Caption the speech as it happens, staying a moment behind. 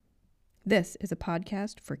This is a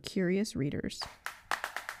podcast for curious readers.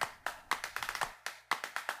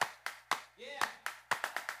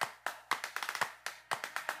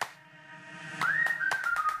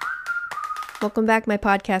 Welcome back, my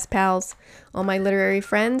podcast pals. All my literary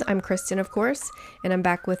friends, I'm Kristen, of course, and I'm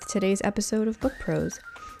back with today's episode of Book Pros.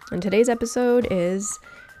 And today's episode is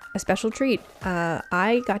a special treat.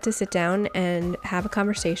 I got to sit down and have a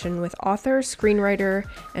conversation with author, screenwriter,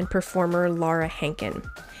 and performer Laura Hankin.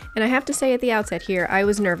 And I have to say at the outset here, I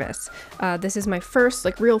was nervous. This is my first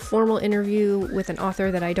real formal interview with an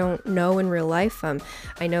author that I don't know in real life.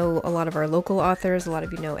 I know a lot of our local authors. A lot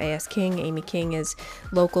of you know A.S. King. Amy King is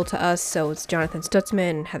local to us, so it's Jonathan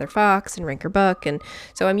Stutzman, Heather Fox, and Ranker Buck. And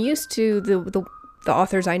so I'm used to the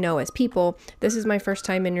authors I know as people. This is my first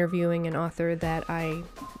time interviewing an author that I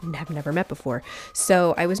have never met before.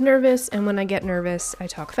 So I was nervous, and when I get nervous, I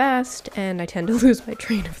talk fast, and I tend to lose my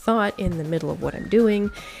train of thought in the middle of what I'm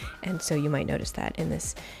doing. And so you might notice that in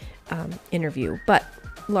this interview. But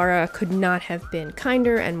Laura could not have been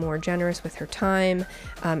kinder and more generous with her time,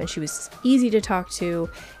 and she was easy to talk to,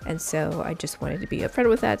 and so I just wanted to be upfront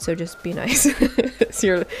with that, so just be nice. as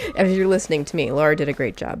you're listening to me. Laura did a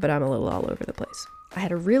great job, but I'm a little all over the place. I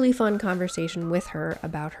had a really fun conversation with her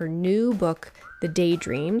about her new book, The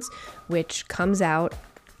Daydreams, which comes out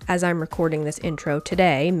as I'm recording this intro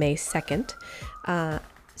today, May 2nd.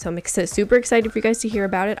 So I'm super excited for you guys to hear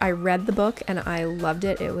about it. I read the book and I loved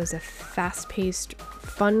it. It was a fast-paced,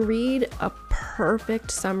 fun read, a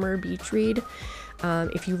perfect summer beach read.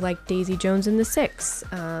 If you like Daisy Jones and the Six,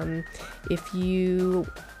 if you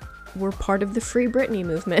were part of the Free Britney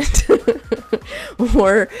movement,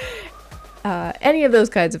 or any of those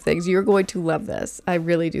kinds of things, you're going to love this. I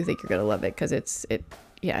really do think you're going to love it because it's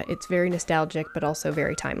very nostalgic, but also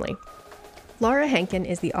very timely. Laura Hankin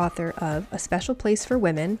is the author of A Special Place for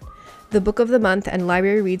Women, the Book of the Month and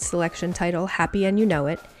Library Reads selection title Happy and You Know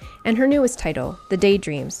It, and her newest title, The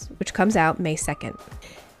Daydreams, which comes out May 2nd.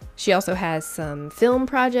 She also has some film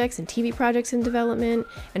projects and TV projects in development,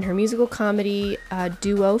 and her musical comedy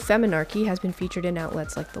duo Feminarchy has been featured in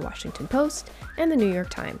outlets like The Washington Post and The New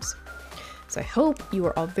York Times. So I hope you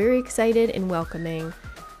are all very excited in welcoming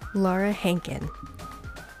Laura Hankin.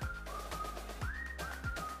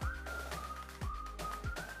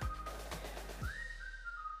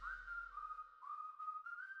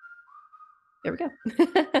 There we go.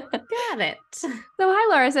 Got it. So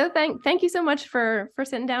hi, Laura. So thank you so much for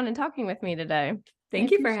sitting down and talking with me today.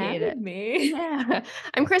 Thank you for having me. Yeah.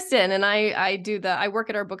 I'm Kristen, and I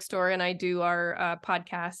work at our bookstore, and I do our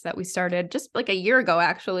podcast that we started just like a year ago,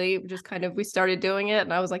 actually. We started doing it,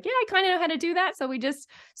 and I was like, yeah, I kind of know how to do that. So we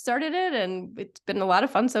just started it, and it's been a lot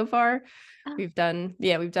of fun so far. Oh. We've done,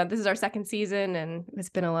 this is our second season, and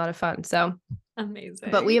it's been a lot of fun. So amazing.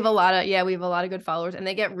 But we have a lot of good followers, and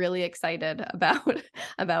they get really excited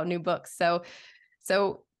about new books. So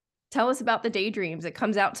tell us about The Daydreams. It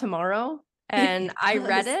comes out tomorrow, and I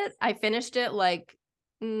read it. I finished it like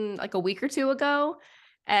a week or two ago,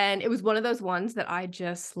 and it was one of those ones that I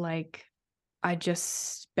just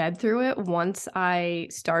sped through it. Once I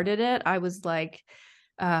started it, I was like,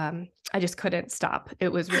 I just couldn't stop.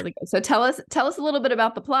 It was really good. So tell us a little bit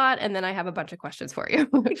about the plot, and then I have a bunch of questions for you.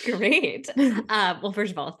 Great. Well,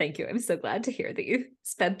 first of all, thank you. I'm so glad to hear that you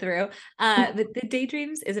sped through. The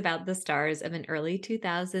Daydreams is about the stars of an early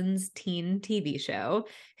 2000s teen TV show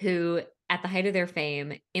who, at the height of their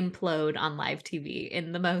fame, implode on live TV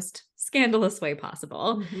in the most scandalous way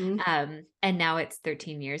possible. Mm-hmm. And now it's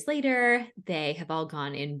 13 years later. They have all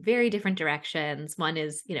gone in very different directions. One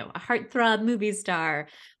is, a heartthrob movie star.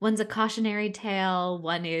 One's a cautionary tale.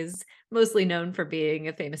 One is mostly known for being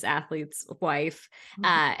a famous athlete's wife.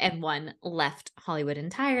 Mm-hmm. And one left Hollywood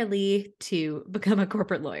entirely to become a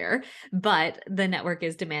corporate lawyer. But the network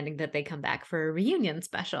is demanding that they come back for a reunion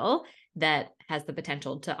special that has the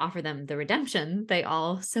potential to offer them the redemption they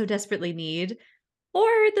all so desperately need, or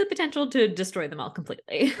the potential to destroy them all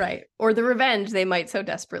completely. Right. Or the revenge they might so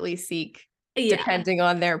desperately seek, depending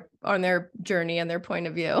on their journey and their point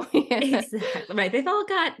of view. Exactly. Right. They've all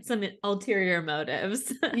got some ulterior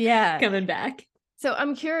motives. Coming back. So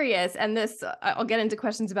I'm curious, and I'll get into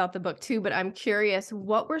questions about the book too, but I'm curious,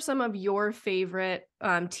 what were some of your favorite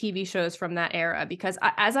TV shows from that era? Because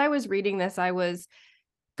as I was reading this, I was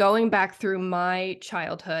going back through my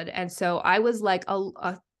childhood. And so I was like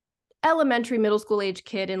a elementary, middle school age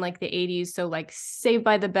kid in like the 80s. So like Saved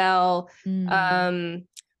by the Bell,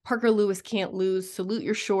 Parker Lewis Can't Lose, Salute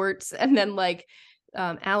Your Shorts. And then like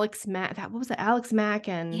Alex Mack, what was it? Alex Mack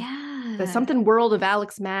and the Something World of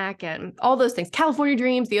Alex Mack and all those things. California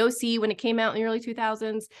Dreams, The OC when it came out in the early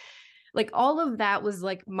 2000s. Like all of that was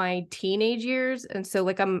like my teenage years. And so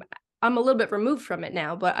like I'm a little bit removed from it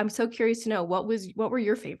now, but I'm so curious to know what were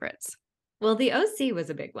your favorites? Well, the OC was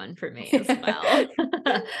a big one for me as well.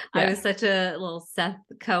 I Yeah. was such a little Seth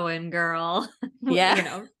Cohen girl,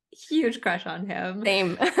 Yeah. huge crush on him.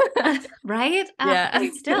 Same. Right? Yeah.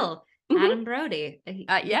 And still, Mhm. Adam Brody, you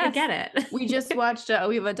could Yes. get We it. just watched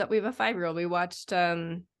we have a 5-year-old. We watched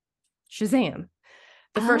Shazam,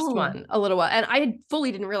 the first Oh, one, a little while, and I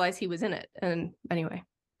fully didn't realize he was in it. And anyway,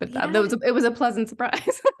 but that yeah. was it was a pleasant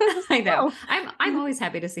surprise. I know. Oh, I'm always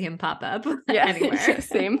happy to see him pop up yeah, anywhere.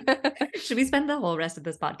 same. Should we spend the whole rest of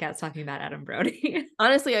this podcast talking about Adam Brody?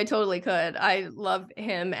 Honestly, I totally could. I love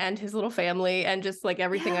him and his little family, and just like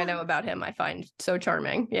everything I Yeah. know about him, I find so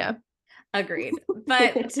charming. Yeah. Agreed.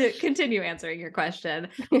 But to continue answering your question,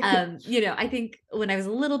 I think when I was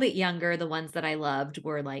a little bit younger, the ones that I loved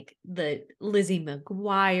were like the Lizzie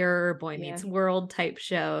McGuire, Boy Yeah. Meets World type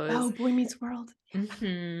shows. Oh, Boy Meets World.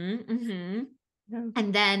 Hmm. Yeah.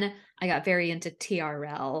 And then I got very into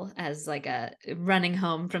TRL as like a running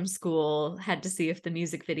home from school, had to see if the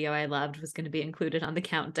music video I loved was going to be included on the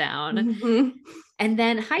countdown. Mhm. And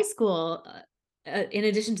then high school, in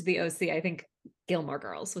addition to the OC, I think Gilmore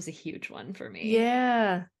Girls was a huge one for me.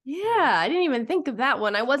 Yeah. Yeah. I didn't even think of that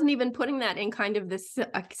one. I wasn't even putting that in kind of this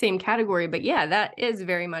same category, but yeah, that is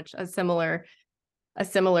very much a similar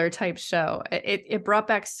type show. It brought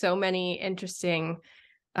back so many interesting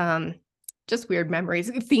um just weird memories,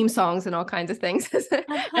 theme songs and all kinds of things as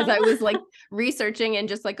I was like researching and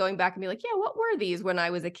just like going back and be like, yeah, what were these when I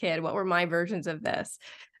was a kid? What were my versions of this?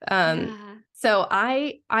 Yeah. So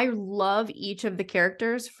I love each of the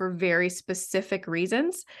characters for very specific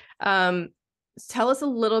reasons. Tell us a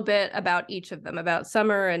little bit about each of them, about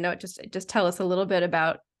Summer, and no, just tell us a little bit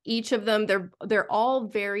about each of them. They're all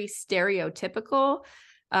very stereotypical.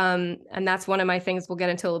 And that's one of my things we'll get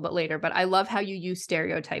into a little bit later, but I love how you use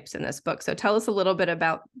stereotypes in this book. So tell us a little bit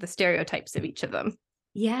about the stereotypes of each of them.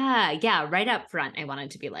 Yeah, yeah, right up front, I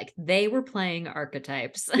wanted to be like, they were playing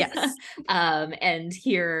archetypes. Yes. And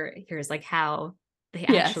here's like how they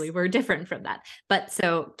Yes. actually were different from that. But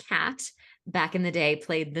so Kat back in the day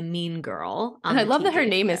played the mean girl And on I the love that her TJ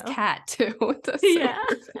name is show. Kat too. That's so Yeah.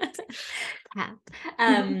 perfect. Kat.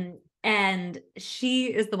 Mhm. And she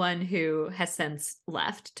is the one who has since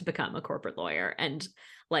left to become a corporate lawyer and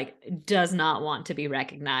like does not want to be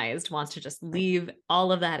recognized, wants to just leave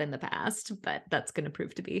all of that in the past, but that's going to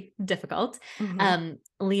prove to be difficult. Mhm.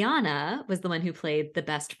 Liana was the one who played the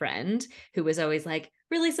best friend, who was always like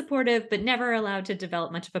really supportive, but never allowed to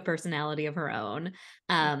develop much of a personality of her own.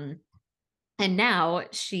 Um, and now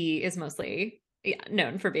she is mostly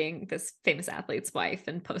known for being this famous athlete's wife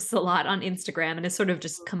and posts a lot on Instagram and is sort of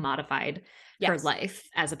just commodified her Yes. life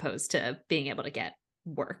as opposed to being able to get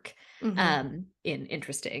work Mhm. in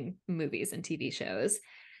interesting movies and TV shows.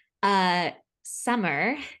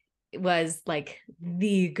 Summer was like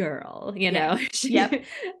the girl, Yeah. she Yep.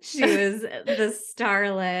 she was the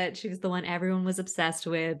starlet, she was the one everyone was obsessed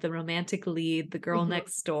with, the romantic lead, the girl Mhm.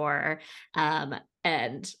 next door.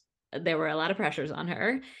 And there were a lot of pressures on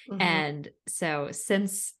her. Mhm. And so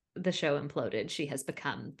since the show imploded, she has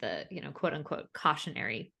become the, quote unquote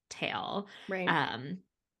cautionary tale. Right. Um,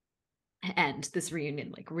 and this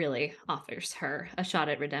reunion like really offers her a shot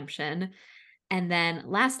at redemption. And then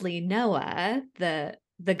lastly, Noah, the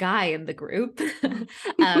guy in the group,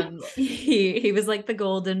 Mhm. he was like the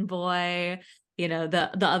golden boy,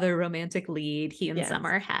 the other romantic lead. He and Yes.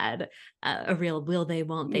 Summer had a real will they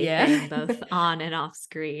won't they Yeah. thing, both on and off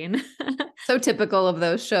screen. So typical of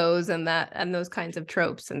those shows and those kinds of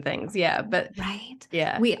tropes and things. Yeah. But Right.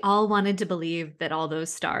 yeah. We all wanted to believe that all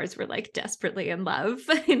those stars were like desperately in love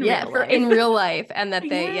in Yeah. real For life. in real life. And that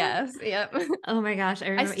they, Yeah. yes. Yep. Oh my gosh. I I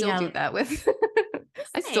remember. still Yeah. do that with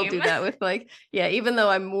I still Same. do that with like, yeah, even though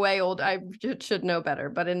I'm way old, I should know better.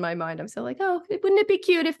 But in my mind, I'm still like, oh, wouldn't it be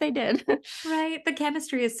cute if they did? Right. The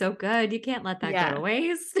chemistry is so good. You can't let that go to Yeah.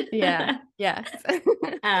 waste. Yeah. Yes.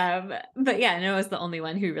 But yeah, Noah's the only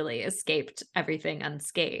one who really escaped everything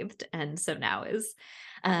unscathed. And so now is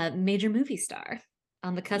a major movie star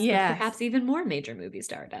on the cusp of Yes. perhaps even more major movie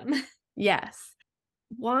stardom. Yes.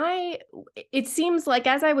 Why it seems like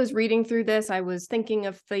as I was reading through this, I was thinking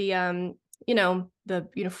of the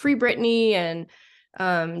Free Britney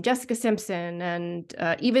and Jessica Simpson and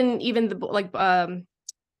even the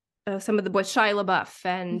some of the boys, Shia LaBeouf,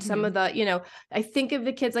 and some of Mhm. the, I think of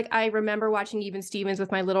the kids, like I remember watching Even Stevens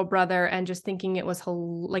with my little brother and just thinking it was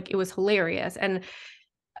like it was hilarious. And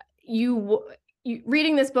you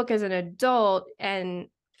reading this book as an adult and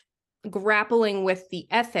grappling with the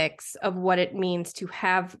ethics of what it means to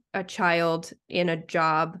have a child in a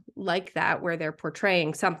job like that where they're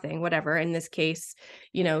portraying something, whatever, in this case,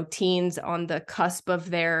 teens on the cusp of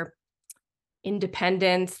their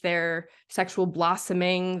independence, their sexual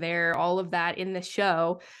blossoming, their all of that in the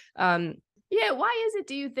show. Yeah, why is it,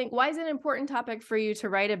 do you think, why is it an important topic for you to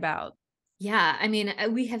write about? Yeah, I mean,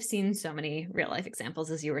 we have seen so many real life examples,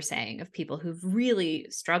 as you were saying, of people who've really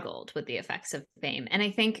struggled with the effects of fame. And I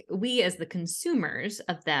think we, as the consumers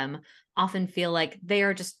of them, often feel like they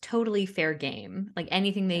are just totally fair game. Like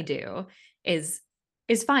anything they do is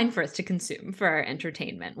fine for us to consume for our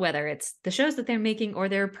entertainment, whether it's the shows that they're making or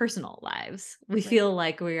their personal lives. We feel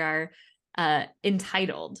like we are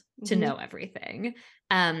entitled to know everything.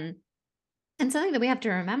 And something that we have to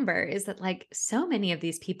remember is that, like, so many of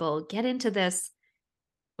these people get into this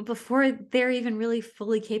before they're even really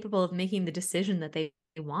fully capable of making the decision that they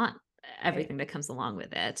want everything that comes along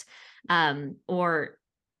with it. Or,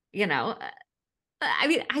 you know, I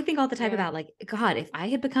mean, I think all the time about, like, God, if I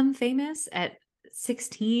had become famous at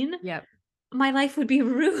 16, Yep. my life would be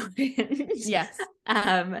ruined. Yes.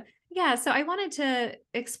 Yeah, so I wanted to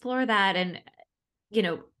explore that and,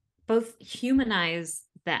 both humanize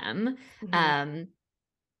them, um,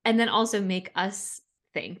 and then also make us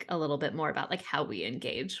think a little bit more about like how we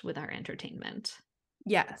engage with our entertainment.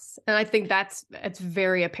 Yes. And I think it's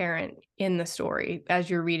very apparent in the story as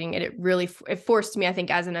you're reading it. It really, it forced me, I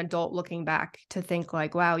think, as an adult looking back to think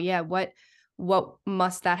like, wow, yeah, what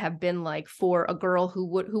must that have been like for a girl who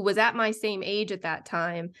was at my same age at that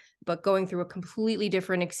time, but going through a completely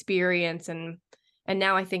different experience. And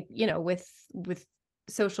now I think, with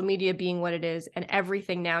social media being what it is and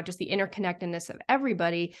everything now, just the interconnectedness of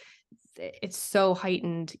everybody, it's so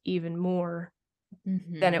heightened even more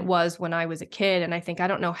than it was when I was a kid. And I think, I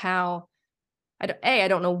don't know how, I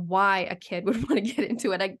don't know why a kid would want to get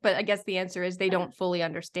into it. But I guess the answer is they don't fully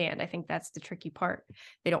understand. I think that's the tricky part.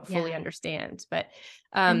 They don't fully understand, but,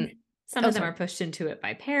 and some of them are pushed into it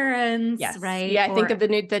by parents, yes. right? Yeah. I think of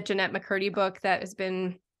the Jeanette McCurdy book that has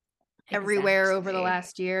been everywhere over the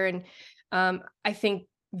last year. And, I think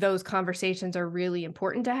those conversations are really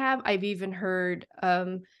important to have. I've even heard,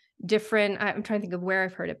 different, I'm trying to think of where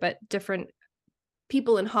I've heard it, but different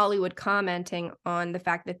people in Hollywood commenting on the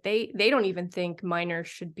fact that they don't even think minors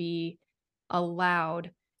should be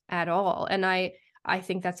allowed at all. And I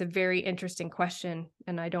think that's a very interesting question,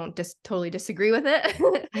 and I don't totally disagree with it.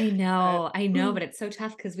 I know, but it's so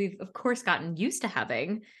tough because we've of course gotten used to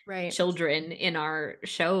having children in our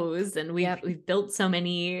shows, and we've built so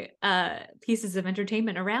many pieces of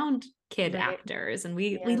entertainment around kid actors, and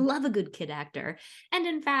we love a good kid actor. And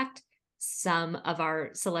in fact, some of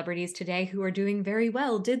our celebrities today who are doing very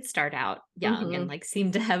well did start out young and like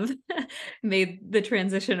seem to have made the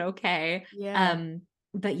transition okay.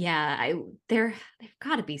 But yeah, there've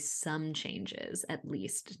got to be some changes at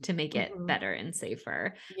least to make it better and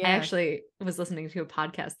safer. I actually was listening to a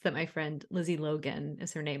podcast that my friend Lizzie Logan,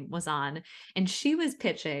 is her name, was on, and she was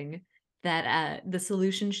pitching that the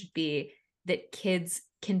solution should be that kids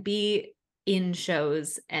can be in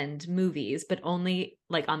shows and movies, but only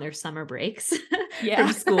like on their summer breaks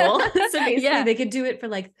from school. So basically they could do it for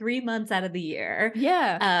like 3 months out of the year.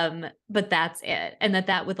 But that's it. And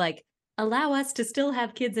that would like allow us to still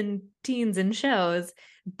have kids and teens in shows,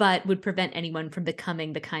 but would prevent anyone from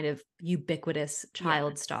becoming the kind of ubiquitous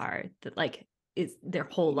child star that like is their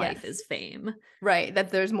whole life is fame. Right.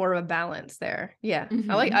 That there's more of a balance there. Yeah.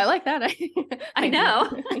 I like that. I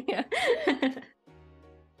know.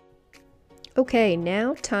 Okay,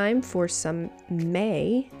 now time for some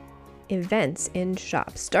May events in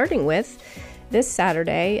shops. Starting with this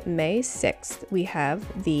Saturday, May 6th, we have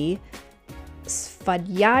the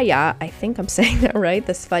Svadhyaya, I think I'm saying that right,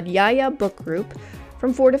 the Svadhyaya book group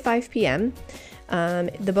from 4 to 5 p.m.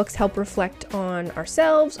 The books help reflect on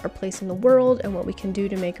ourselves, our place in the world, and what we can do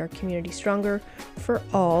to make our community stronger for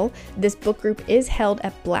all. This book group is held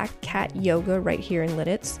at Black Cat Yoga right here in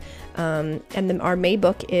Lidditz. Our May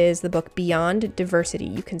book is the book Beyond Diversity.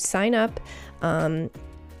 You can sign up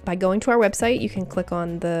by going to our website. You can click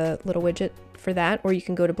on the little widget for that, or you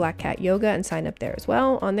can go to Black Cat Yoga and sign up there as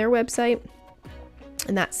well on their website.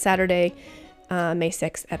 And that's Saturday, May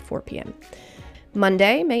 6th at 4 p.m.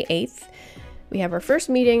 Monday, May 8th, we have our first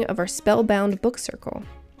meeting of our Spellbound Book Circle.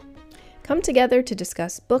 Come together to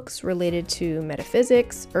discuss books related to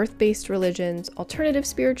metaphysics, earth-based religions, alternative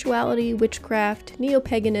spirituality, witchcraft,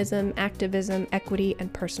 neo-paganism, activism, equity,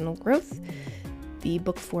 and personal growth. The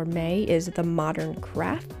book for May is The Modern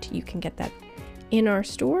Craft. You can get that in our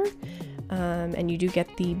store. And you do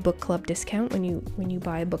get the book club discount when you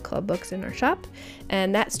buy book club books in our shop.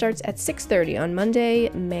 And that starts at 6:30 on Monday,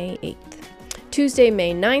 May 8th. Tuesday,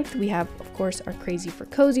 May 9th, we have, of course, our Crazy for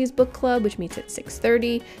Cozies book club, which meets at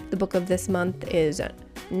 6:30. The book of this month is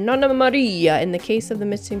Nonna Maria in the Case of the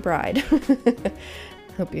Missing Bride.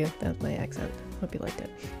 That was my accent. Hope you liked it.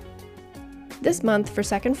 This month, for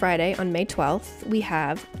Second Friday on May 12th, we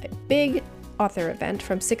have a big author event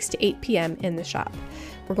from 6 to 8 p.m. in the shop.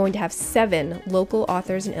 We're going to have 7 local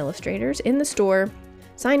authors and illustrators in the store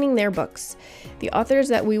signing their books. The authors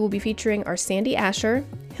that we will be featuring are Sandy Asher,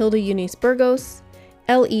 Hilda Eunice Burgos,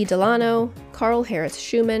 L.E. Delano, Carl Harris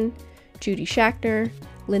Schumann, Judy Schachner,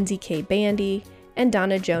 Lindsay K. Bandy, and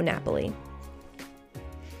Donna Jo Napoli.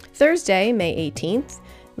 Thursday, May 18th,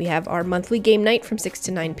 we have our monthly game night from 6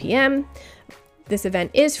 to 9 p.m. This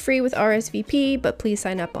event is free with RSVP, but please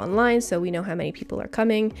sign up online so we know how many people are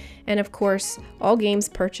coming. And of course, all games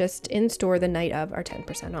purchased in store the night of are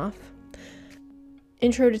 10% off.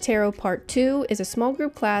 Intro to Tarot Part 2 is a small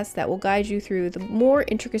group class that will guide you through the more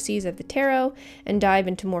intricacies of the tarot and dive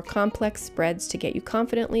into more complex spreads to get you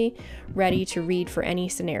confidently ready to read for any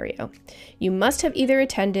scenario. You must have either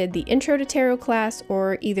attended the Intro to Tarot class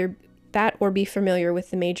or be familiar with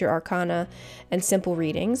the major arcana and simple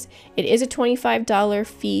readings. It is a $25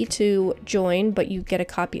 fee to join, but you get a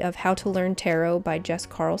copy of How to Learn Tarot by Jess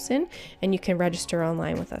Carlson, and you can register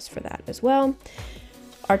online with us for that as well.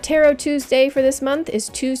 Our Tarot Tuesday for this month is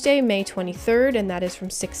Tuesday, May 23rd, and that is from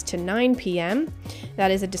 6 to 9 p.m.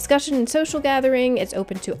 That is a discussion and social gathering. It's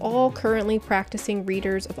open to all currently practicing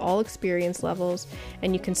readers of all experience levels,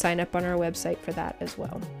 and you can sign up on our website for that as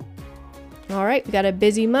well. All right, we got a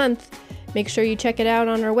busy month. Make sure you check it out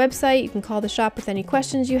on our website. You can call the shop with any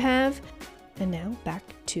questions you have. And now back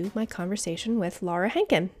to my conversation with Laura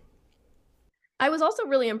Hankin. I was also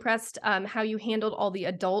really impressed how you handled all the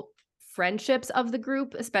adult friendships of the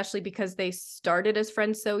group, especially because they started as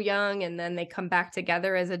friends so young and then they come back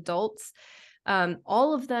together as adults.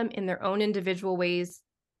 All of them in their own individual ways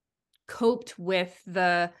coped with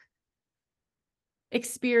the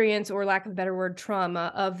experience, or lack of a better word,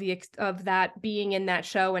 trauma of that being in that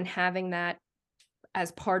show and having that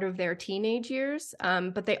as part of their teenage years.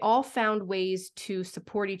 But they all found ways to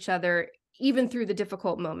support each other even through the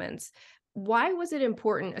difficult moments. Why was it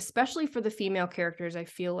important, especially for the female characters, I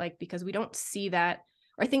feel like, because we don't see that,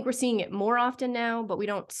 or I think we're seeing it more often now, but we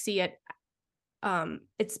don't see it.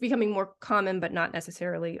 It's becoming more common, but not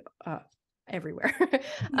necessarily everywhere.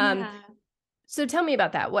 Yeah. So tell me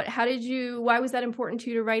about that. Why was that important to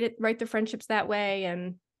you to write the friendships that way?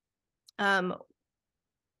 And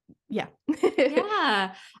yeah.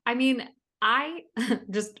 Yeah. I mean, I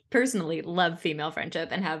just personally love female friendship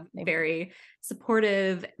and have very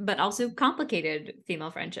supportive, but also complicated female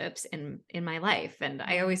friendships in my life. And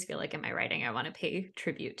I always feel like in my writing, I want to pay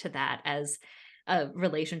tribute to that as a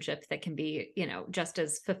relationship that can be, just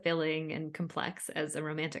as fulfilling and complex as a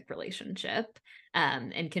romantic relationship,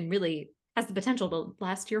 and can really has the potential to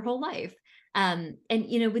last your whole life. And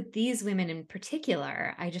with these women in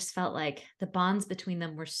particular, I just felt like the bonds between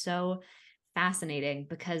them were so fascinating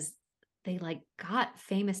because they got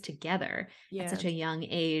famous together at such a young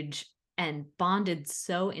age and bonded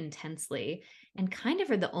so intensely, and kind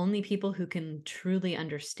of are the only people who can truly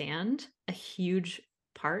understand a huge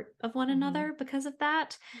part of one another because of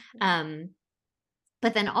that.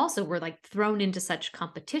 But then also we're thrown into such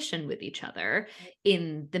competition with each other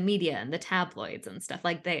in the media and the tabloids and stuff.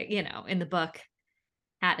 In the book,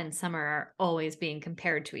 Kat and Summer are always being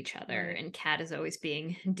compared to each other, and Kat is always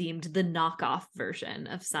being deemed the knockoff version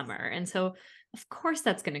of Summer. And so, of course,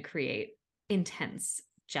 that's going to create intense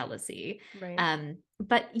jealousy. Right.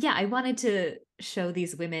 But yeah, I wanted to show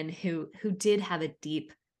these women who did have a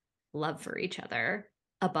deep love for each other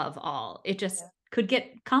above all. It just could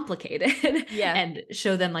get complicated and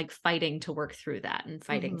show them fighting to work through that and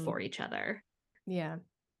fighting for each other. Yeah.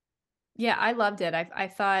 Yeah, I loved it. I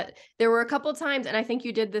thought there were a couple times, and I think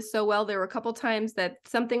you did this so well. There were a couple times that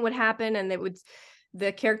something would happen and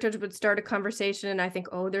the characters would start a conversation, and I think,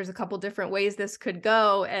 oh, there's a couple different ways this could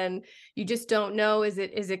go. And you just don't know, is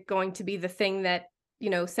it going to be the thing that,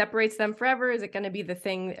 separates them forever? Is it going to be the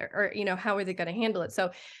thing, or, how are they going to handle it?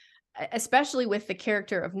 So especially with the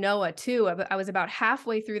character of Noah too, I was about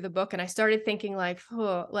halfway through the book and I started thinking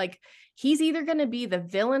he's either going to be the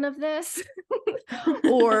villain of this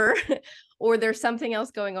or there's something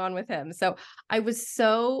else going on with him. So I was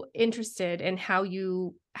so interested in how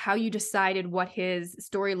you decided what his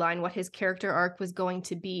storyline, what his character arc was going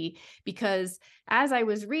to be, because as I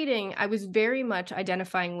was reading, I was very much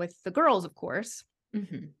identifying with the girls, of course.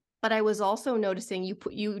 But I was also noticing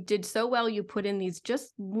you did so well. You put in these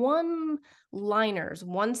just one-liners,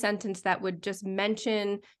 one sentence that would just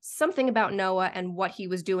mention something about Noah and what he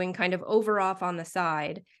was doing kind of off on the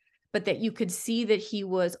side, but that you could see that he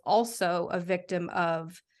was also a victim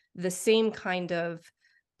of the same kind of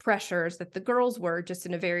pressures that the girls were, just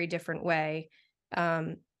in a very different way.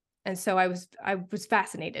 And so I was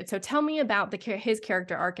fascinated. So tell me about his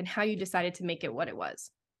character arc and how you decided to make it what it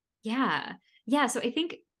was. Yeah. Yeah. So I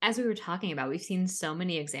think as we were talking about, we've seen so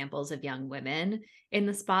many examples of young women in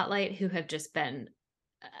the spotlight who have just been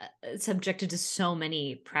subjected to so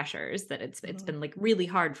many pressures that it's Mhm. been like really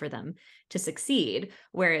hard for them to succeed,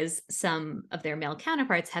 whereas some of their male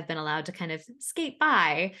counterparts have been allowed to kind of skate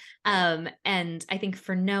by. Right. And I think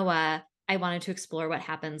for Noah, I wanted to explore what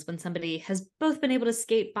happens when somebody has both been able to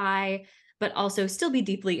skate by but also still be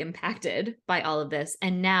deeply impacted by all of this,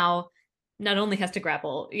 and now not only has to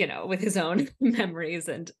grapple, with his own memories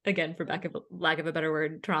and, again, for lack of a better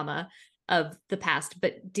word, trauma of the past,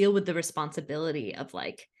 but deal with the responsibility of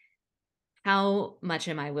like, how much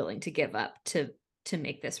am I willing to give up to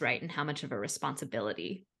make this right, and how much of a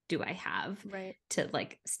responsibility do I have Right. to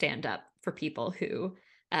like stand up for people who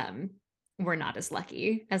um were not as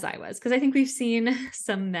lucky as I was? Because I think we've seen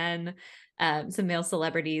some men, some male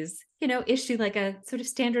celebrities, issue like a sort of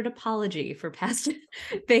standard apology for past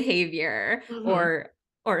behavior, Mhm.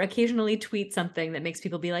 or occasionally tweet something that makes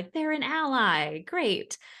people be like, they're an ally.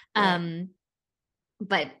 Great. Right. Um,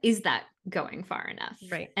 but is that going far enough?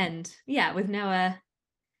 Right. And yeah, with Noah,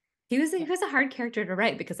 he was a hard character to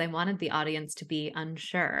write because I wanted the audience to be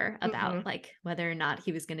unsure about Mhm. like whether or not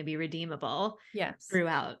he was going to be redeemable Yes.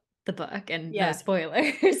 throughout the book, and no Yeah.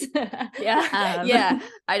 spoilers. Yeah. Yeah. um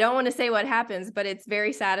I don't want to say what happens, but it's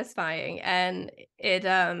very satisfying. And it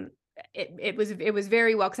it was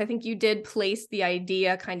very well, because I think you did place the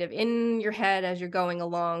idea kind of in your head as you're going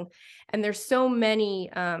along. And there's so many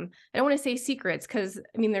I don't want to say secrets, because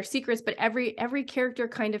I mean they're secrets, but every character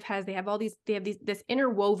kind of has, they have these this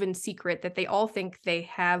interwoven secret that they all think they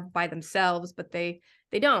have by themselves, but they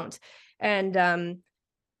don't. And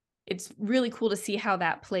it's really cool to see how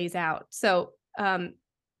that plays out. So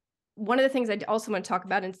one of the things I also want to talk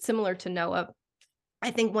about, and similar to Noah,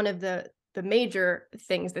 I think one of the major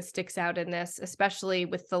things that sticks out in this, especially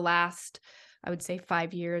with the last, I would say,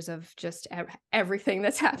 5 years of just everything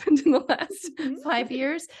that's happened in the last Mhm. 5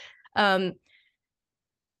 years. Um,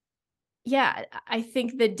 yeah, I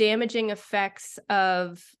think the damaging effects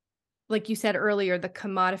of, like you said earlier, the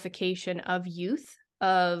commodification of youth,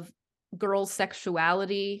 of girls'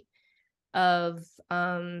 sexuality, of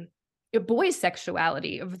boys'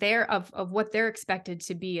 sexuality, of what they're expected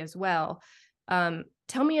to be as well.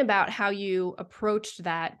 Tell me about how you approached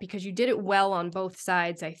that, because you did it well on both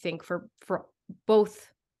sides, I think, for both,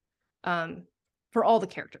 um for all the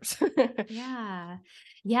characters. Yeah.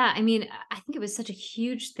 Yeah, I mean, I think it was such a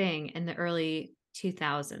huge thing in the early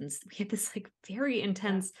 2000s. We had this like very Yeah.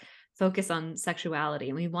 intense focus on sexuality,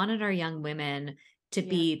 and we wanted our young women to Yeah.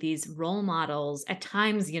 be these role models, at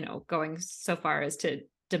times, going so far as to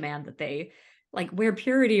demand that they like wear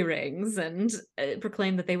purity rings and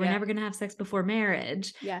proclaim that they were Yeah. never going to have sex before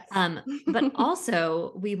marriage. Yes. But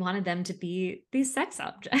also we wanted them to be these sex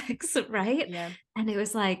objects, right? Yeah. And it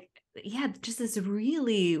was like, yeah, just this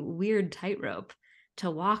really weird tightrope to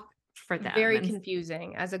walk for them. Very And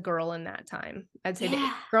confusing as a girl in that time. I'd say that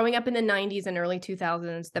yeah, growing up in the 90s and early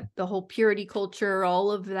 2000s, the whole purity culture, all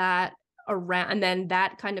of that around, and then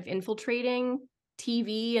that kind of infiltrating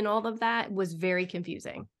TV and all of that was very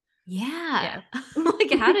confusing. yeah. Yeah.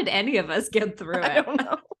 Like, how did any of us get through I it? don't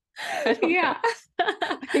know. I don't know. Yeah.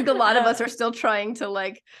 I think a lot of uh, us are still trying to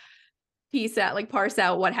like parse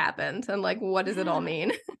out what happened and like what does it all yeah.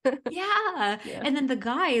 mean? Yeah. Yeah. And then the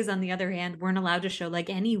guys, on the other hand, weren't allowed to show like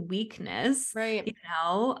any weakness, Right.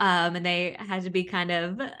 and they had to be kind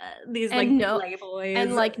of these like And no, and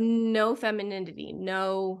playboys. like no femininity,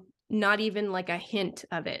 no, not even like a hint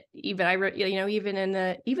of it. Even even in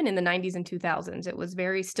the 90s and 2000s, it was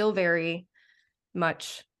still very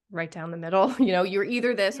much right down the middle. You're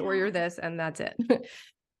either this or Yeah, you're this, and that's it.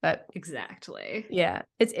 But exactly. yeah,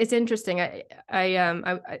 it's interesting.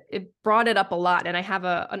 It brought it up a lot, and I have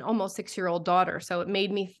an almost 6-year-old daughter, so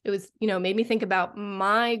made me think about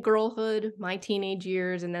my girlhood, my teenage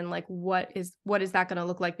years, and then like what is that going to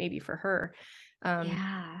look like maybe for her. Um,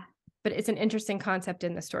 Yeah. but it's an interesting concept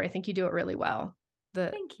in the story. I think you do it really well. The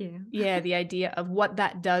Thank you. Yeah, the idea of what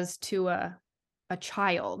that does to a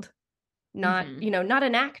child, not Hmm. not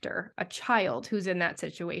an actor, a child who's in that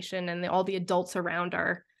situation, and all the adults around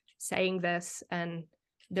are saying this, and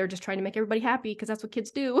they're just trying to make everybody happy because that's what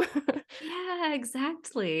kids do. Yeah,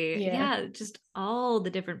 exactly. Yeah, Yeah, just all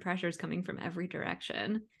the different pressures coming from every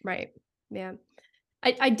direction. right. Yeah.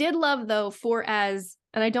 I did love, though,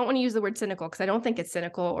 and I don't want to use the word cynical, because I don't think it's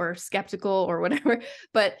cynical or skeptical or whatever,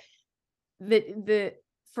 but the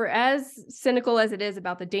for as cynical as it is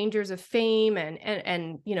about the dangers of fame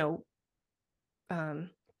and um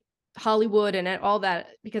Hollywood and all that,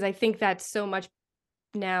 because I think that's so much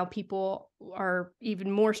now people are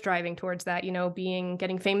even more striving towards that,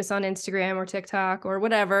 getting famous on Instagram or TikTok or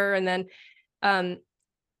whatever. And then,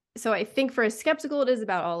 so I think for as skeptical it is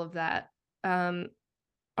about all of that,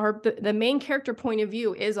 the main character point of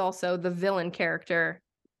view is also the villain character,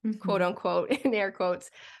 quote unquote, in air quotes,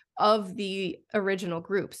 of the original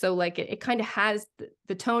group. So like it kind of has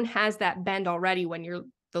the tone has that bend already when you're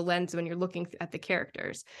looking at the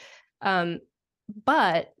characters.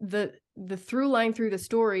 But the through line through the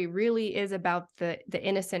story really is about the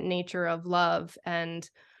innocent nature of love and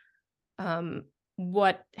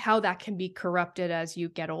how that can be corrupted as you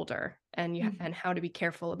get older, and and how to be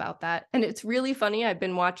careful about that. And it's really funny. I've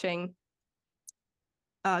been watching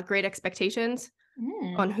Great Expectations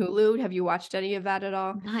on Hulu. Have you watched any of that at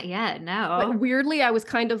all? Not yet, no. But weirdly, I was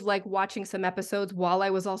kind of like watching some episodes while I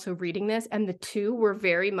was also reading this, and the two were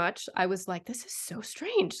very much, I was like, this is so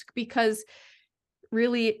strange, because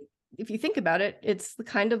really, if you think about it, it's the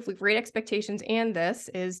kind of Great Expectations, and this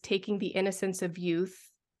is taking the innocence of youth,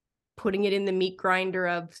 putting it in the meat grinder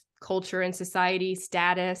of culture and society,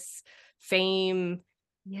 status, fame,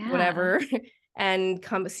 whatever, and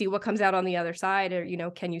see what comes out on the other side.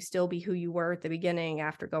 Or, can you still be who you were at the beginning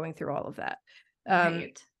after going through all of that?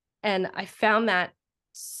 Right. And I found that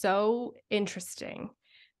so interesting,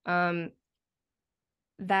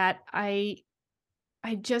 that I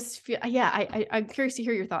just feel, I'm curious to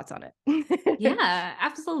hear your thoughts on it. Yeah,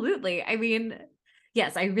 absolutely. I mean,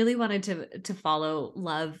 yes, I really wanted to follow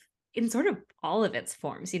love in sort of all of its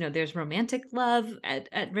forms. There's romantic love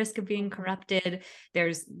at risk of being corrupted.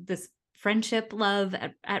 There's this friendship love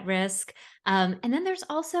at risk. And then there's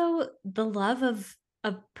also the love of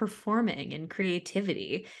performing and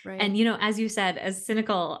creativity. Right. And, as you said, as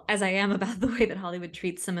cynical as I am about the way that Hollywood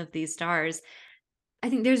treats some of these stars, I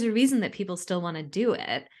think there's a reason that people still want to do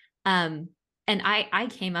it. And I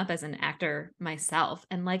came up as an actor myself,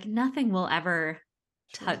 and like nothing will ever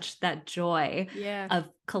touch that joy of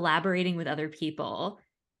collaborating with other people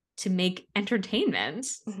to make entertainment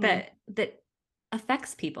that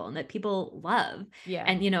affects people and that people love. Yeah.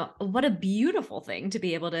 And what a beautiful thing to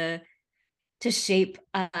be able to shape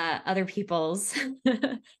other people's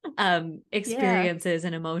experiences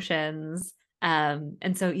and emotions.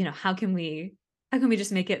 And so, how can we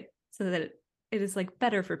just make it so that it is like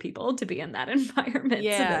better for people to be in that environment so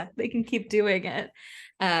that they can keep doing it.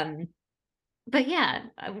 But yeah,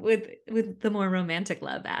 with the more romantic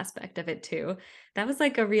love aspect of it too, that was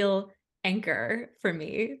like a real anchor for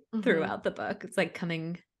me throughout the book. It's like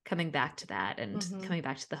coming back to that, and coming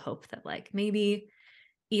back to the hope that like maybe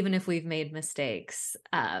even if we've made mistakes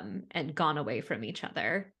and gone away from each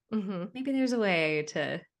other, maybe there's a way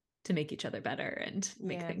to make each other better and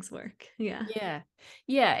make things work. Yeah.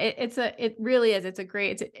 It really is. It's a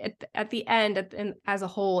great, at the end, and as a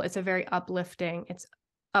whole, it's a very uplifting,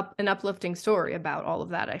 an uplifting story about all of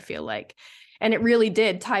that, I feel like. And it really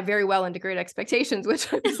did tie very well into Great Expectations,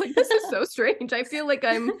 which I was like, this is so strange. I feel like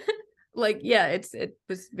I'm like, it's a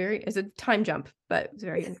time jump, but it was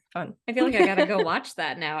very fun. I feel like I gotta go watch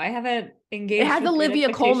that now. I haven't engaged. It has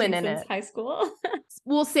Olivia Colman in since it. High school.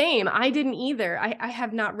 Well, same. I didn't either. I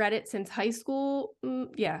have not read it since high school.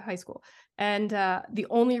 High school. And the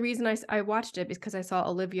only reason I watched it is because I saw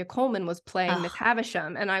Olivia Colman was playing Miss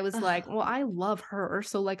Havisham, and I was like, well, I love her,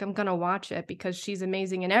 so like I'm gonna watch it because she's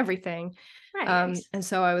amazing in everything. Right. And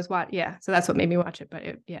so I was so that's what made me watch it.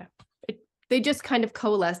 But they just kind of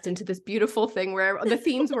coalesced into this beautiful thing where the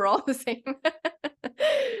themes were all the same.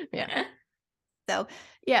 So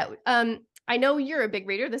I know you're a big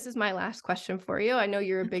reader. This is my last question for you. I know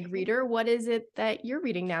you're a big reader. What is it that you're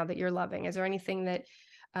reading now that you're loving? Is there anything that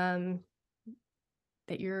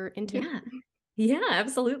that you're into? Yeah,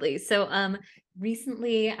 absolutely. So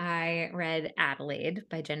recently I read Adelaide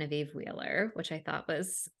by Genevieve Wheeler, which I thought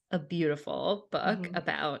was a beautiful book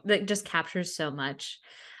about that just captures so much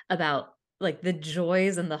about like the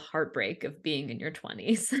joys and the heartbreak of being in your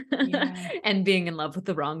 20s and being in love with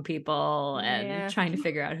the wrong people and trying to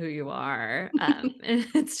figure out who you are. And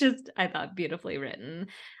it's just, I thought, beautifully written.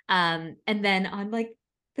 And then on like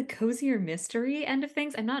the cozier mystery end of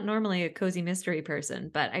things, I'm not normally a cozy mystery person,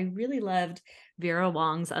 but I really loved Vera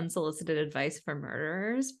Wong's Unsolicited Advice for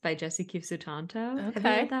Murderers by Jessie Q. Sutanto. Okay. Have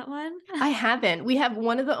you read that one? I haven't. We have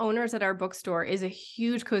one of the owners at our bookstore is a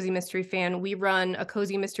huge cozy mystery fan. We run a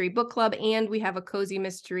cozy mystery book club, and we have a cozy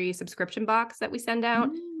mystery subscription box that we send out.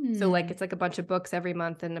 So like it's like a bunch of books every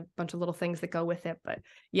month and a bunch of little things that go with it. But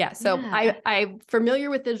I'm familiar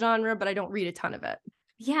with the genre, but I don't read a ton of it.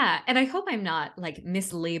 Yeah. And I hope I'm not like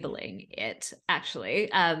mislabeling it actually.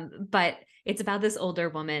 But it's about this older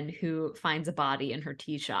woman who finds a body in her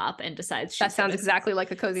tea shop and decides that sounds exactly like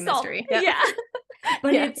a cozy mystery. Yeah.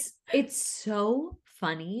 But Yeah. it's so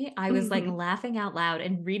funny. I was like laughing out loud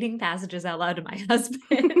and reading passages out loud to my husband.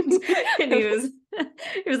 And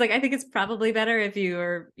he was like, I think it's probably better if you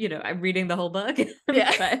are, I'm reading the whole book.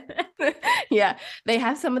 Yeah. But Yeah. They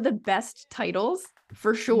have some of the best titles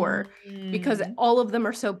for sure, because Mm. all of them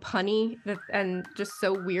are so punny and just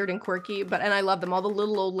so weird and quirky. And I love them. All the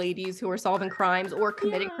little old ladies who are solving crimes or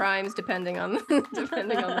committing Yeah. crimes, depending on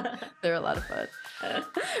they're a lot of fun. Right,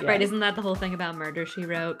 Yeah. isn't that the whole thing about Murder, She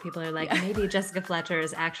Wrote? People are like, Yeah. maybe Jessica Fletcher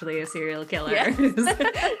is actually a serial killer. Yeah.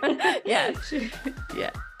 Yeah.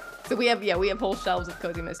 Yeah. So we have whole shelves of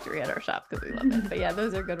cozy mystery at our shop because we love it. But yeah,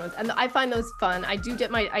 those are good ones. And I find those fun. I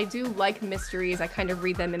do like mysteries. I kind of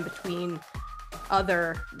read them in between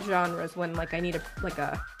other genres when like I need a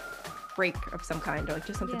break of some kind, or like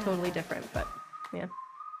just something totally different. But yeah.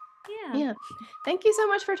 Yeah. Thank you so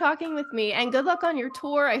much for talking with me, and good luck on your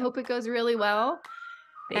tour. I hope it goes really well.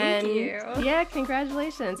 Thank you. Yeah,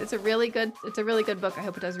 congratulations. It's a really good book. I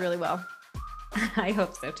hope it does really well. I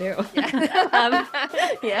hope so too. Yeah.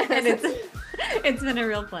 Yeah. And it's been a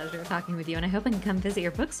real pleasure talking with you, and I hope I can come visit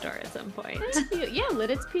your bookstore at some point. Yeah,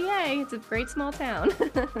 Lidditz, PA. It's a great small town.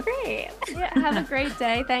 Great. Yeah, have a great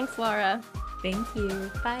day. Thanks, Laura. Thank you.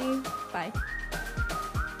 Bye. Bye.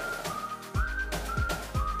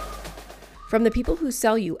 From the people who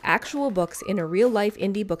sell you actual books in a real-life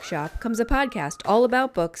indie bookshop comes a podcast all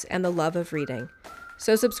about books and the love of reading.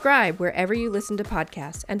 So subscribe wherever you listen to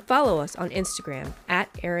podcasts and follow us on Instagram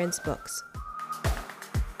 @Erin's Books.